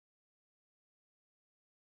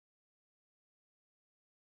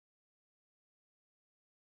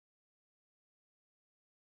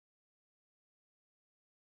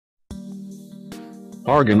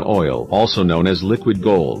Argan oil, also known as liquid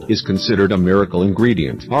gold, is considered a miracle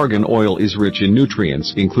ingredient. Argan oil is rich in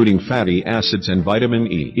nutrients, including fatty acids and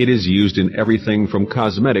vitamin E. It is used in everything from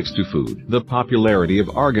cosmetics to food. The popularity of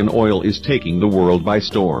argan oil is taking the world by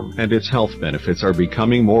storm, and its health benefits are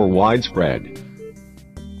becoming more widespread.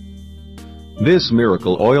 This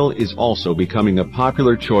miracle oil is also becoming a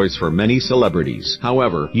popular choice for many celebrities.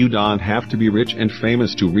 However, you don't have to be rich and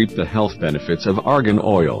famous to reap the health benefits of argan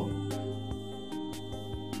oil.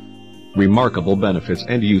 Remarkable benefits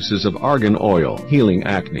and uses of argan oil. Healing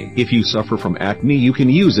acne. If you suffer from acne, you can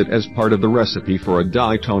use it as part of the recipe for a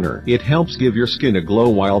dye toner. It helps give your skin a glow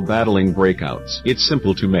while battling breakouts. It's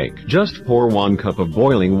simple to make. Just pour 1 cup of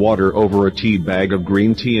boiling water over a tea bag of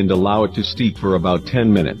green tea and allow it to steep for about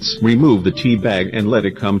 10 minutes. Remove the tea bag and let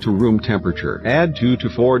it come to room temperature. Add 2 to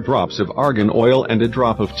 4 drops of argan oil and a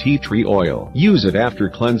drop of tea tree oil. Use it after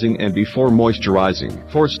cleansing and before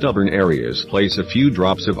moisturizing. For stubborn areas, place a few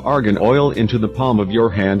drops of argan oil into the palm of your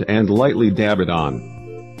hand and lightly dab it on.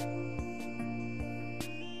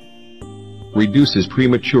 Reduces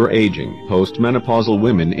premature aging. Postmenopausal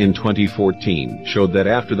women in 2014 showed that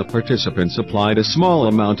after the participants applied a small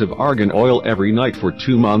amount of argan oil every night for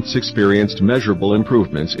 2 months, experienced measurable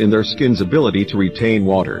improvements in their skin's ability to retain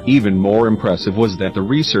water. Even more impressive was that the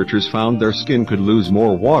researchers found their skin could lose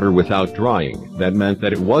more water without drying. That meant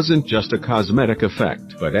that it wasn't just a cosmetic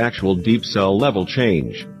effect, but actual deep cell level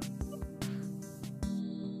change.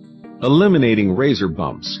 Eliminating razor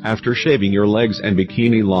bumps. After shaving your legs and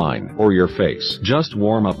bikini line, or your face, just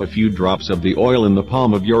warm up a few drops of the oil in the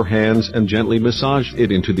palm of your hands and gently massage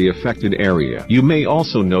it into the affected area. You may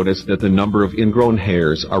also notice that the number of ingrown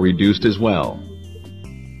hairs are reduced as well.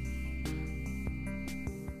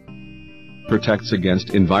 Protects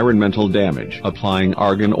against environmental damage. Applying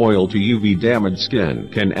argan oil to UV-damaged skin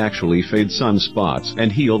can actually fade sunspots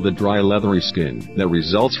and heal the dry, leathery skin that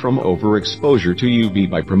results from overexposure to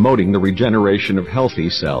UV by promoting the regeneration of healthy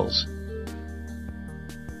cells.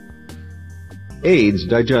 Aids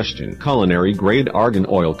digestion. Culinary-grade argan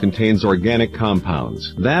oil contains organic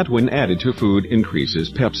compounds that, when added to food,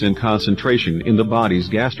 increases pepsin concentration in the body's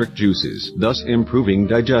gastric juices, thus improving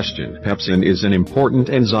digestion. Pepsin is an important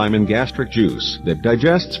enzyme in gastric juice that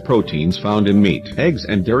digests proteins found in meat, eggs,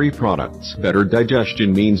 and dairy products. Better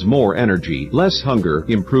digestion means more energy, less hunger,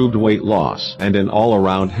 improved weight loss, and an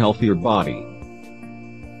all-around healthier body.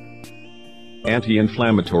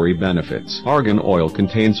 Anti-inflammatory benefits. Argan oil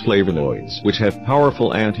contains flavonoids, which have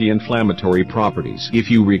powerful anti-inflammatory properties.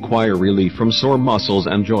 If you require relief from sore muscles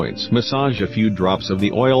and joints, massage a few drops of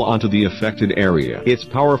the oil onto the affected area. Its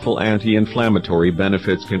powerful anti-inflammatory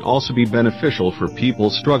benefits can also be beneficial for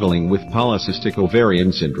people struggling with polycystic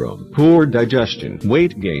ovarian syndrome, poor digestion,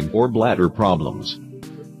 weight gain, or bladder problems.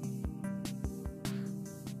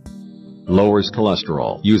 Lowers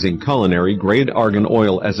cholesterol. Using culinary-grade argan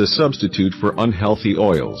oil as a substitute for unhealthy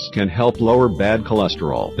oils can help lower bad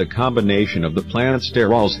cholesterol. The combination of the plant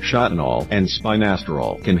sterols chitinol and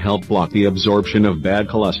spinasterol can help block the absorption of bad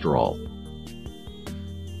cholesterol.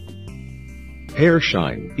 Hair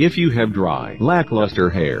shine. If you have dry, lackluster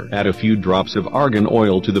hair, add a few drops of argan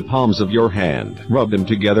oil to the palms of your hand. Rub them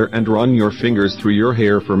together and run your fingers through your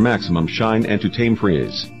hair for maximum shine and to tame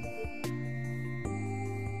frizz.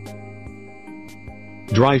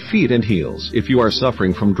 Dry feet and heels. If you are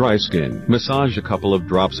suffering from dry skin, massage a couple of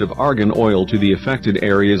drops of argan oil to the affected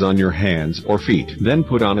areas on your hands or feet. Then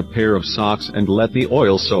put on a pair of socks and let the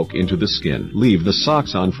oil soak into the skin. Leave the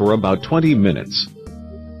socks on for about 20 minutes.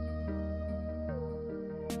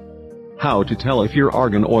 How to tell if your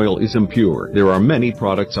argan oil is impure. There are many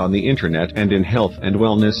products on the internet and in health and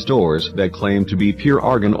wellness stores that claim to be pure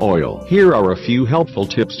argan oil. Here are a few helpful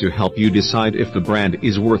tips to help you decide if the brand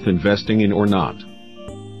is worth investing in or not.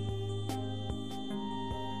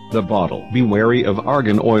 The bottle. Be wary of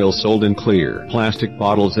argan oil sold in clear plastic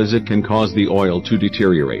bottles, as it can cause the oil to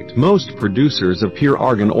deteriorate. Most producers of pure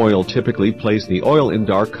argan oil typically place the oil in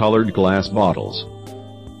dark-colored glass bottles.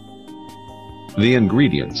 The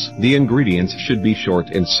ingredients. The ingredients should be short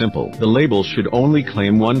and simple. The label should only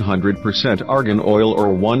claim 100% argan oil or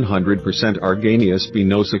 100% Arganius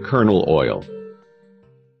spinosa kernel oil.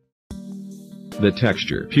 The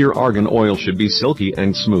texture. Pure argan oil should be silky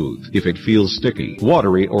and smooth. If it feels sticky,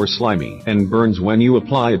 watery, or slimy, and burns when you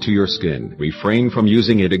apply it to your skin, refrain from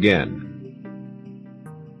using it again.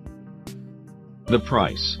 The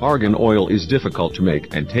price. Argan oil is difficult to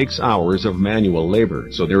make and takes hours of manual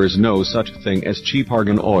labor, so there is no such thing as cheap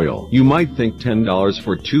argan oil. You might think $10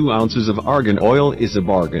 for 2 ounces of argan oil is a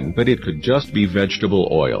bargain, but it could just be vegetable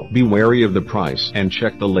oil. Be wary of the price and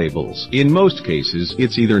check the labels. In most cases,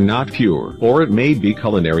 it's either not pure, or it may be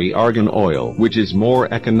culinary argan oil, which is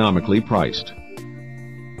more economically priced.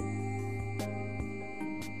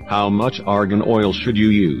 How much argan oil should you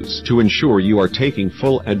use? To ensure you are taking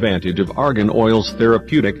full advantage of argan oil's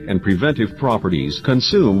therapeutic and preventive properties,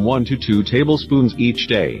 consume 1 to 2 tablespoons each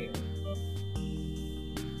day.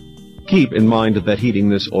 Keep in mind that heating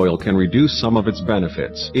this oil can reduce some of its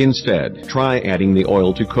benefits. Instead, try adding the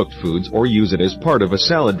oil to cooked foods or use it as part of a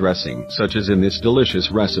salad dressing, such as in this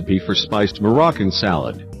delicious recipe for spiced Moroccan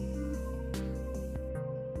salad.